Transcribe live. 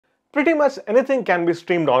Pretty much anything can be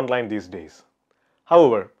streamed online these days.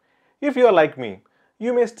 However, if you are like me,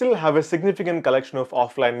 you may still have a significant collection of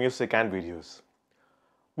offline music and videos.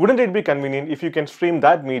 Wouldn't it be convenient if you can stream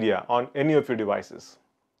that media on any of your devices?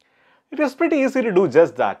 It is pretty easy to do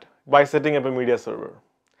just that by setting up a media server.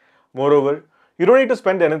 Moreover, you don't need to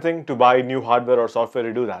spend anything to buy new hardware or software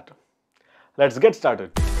to do that. Let's get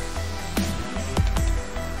started.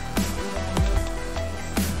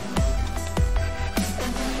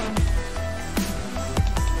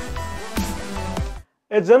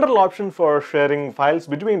 A general option for sharing files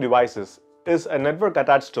between devices is a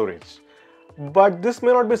network-attached storage. But this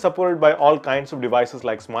may not be supported by all kinds of devices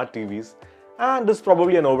like smart TVs, and is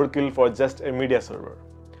probably an overkill for just a media server.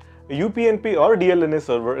 A UPnP or DLNA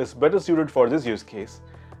server is better suited for this use case,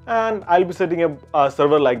 and I'll be setting up a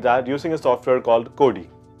server like that using a software called Kodi.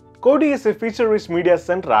 Kodi is a feature-rich media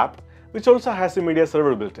center app which also has a media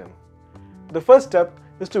server built in. The first step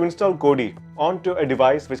is to install Kodi onto a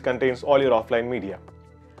device which contains all your offline media.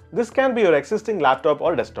 This can be your existing laptop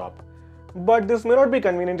or desktop, but this may not be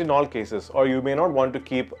convenient in all cases, or you may not want to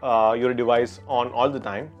keep your device on all the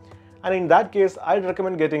time, and in that case I'd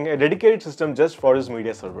recommend getting a dedicated system just for this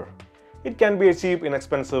media server. It can be a cheap,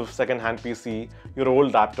 inexpensive second-hand PC, your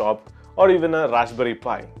old laptop, or even a Raspberry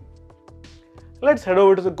Pi. Let's head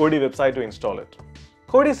over to the Kodi website to install it.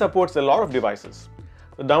 Kodi supports a lot of devices.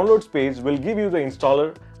 The downloads page will give you the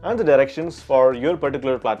installer and the directions for your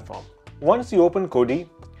particular platform. Once you open Kodi,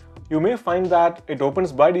 you may find that it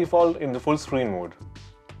opens by default in the full screen mode.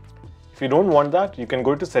 If you don't want that, you can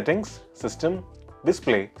go to Settings, System,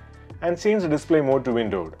 Display, and change the display mode to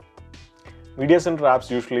windowed. Media Center apps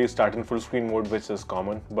usually start in full screen mode, which is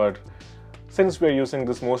common, but since we are using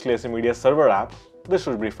this mostly as a media server app, this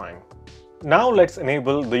should be fine. Now let's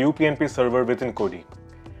enable the UPnP server within Kodi.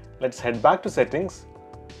 Let's head back to Settings,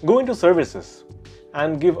 go into Services,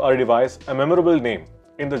 and give our device a memorable name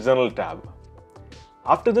in the General tab.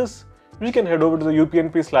 After this, we can head over to the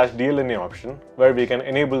UPnP/DLNA option where we can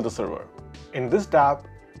enable the server. In this tab,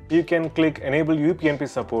 you can click Enable UPnP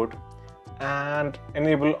support and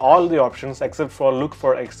enable all the options except for Look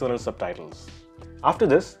for external subtitles. After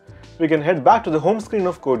this, we can head back to the home screen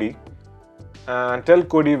of Kodi and tell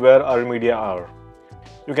Kodi where our media are.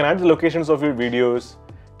 You can add the locations of your videos,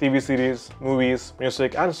 TV series, movies,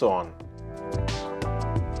 music, and so on.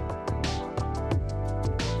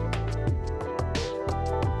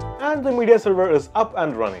 And the media server is up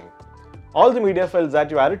and running. All the media files that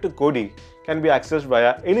you added to Kodi can be accessed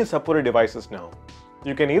via any supported devices now.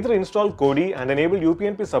 You can either install Kodi and enable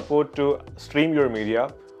UPnP support to stream your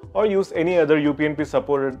media, or use any other UPnP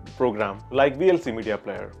supported program like VLC Media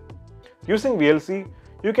Player. Using VLC,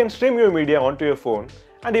 you can stream your media onto your phone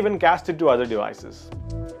and even cast it to other devices.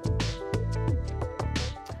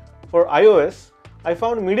 For iOS, I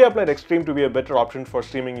found Media Player Extreme to be a better option for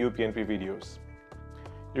streaming UPnP videos.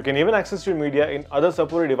 You can even access your media in other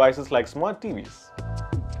supported devices like smart TVs.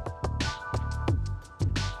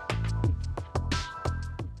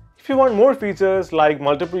 If you want more features like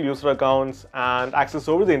multiple user accounts and access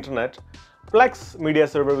over the internet, Plex Media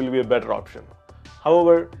Server will be a better option.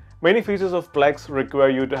 However, many features of Plex require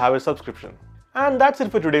you to have a subscription. And that's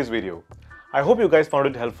it for today's video. I hope you guys found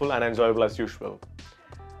it helpful and enjoyable as usual.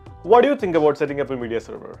 What do you think about setting up a media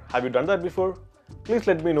server? Have you done that before? Please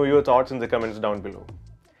let me know your thoughts in the comments down below.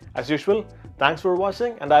 As usual, thanks for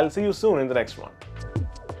watching, and I'll see you soon in the next one.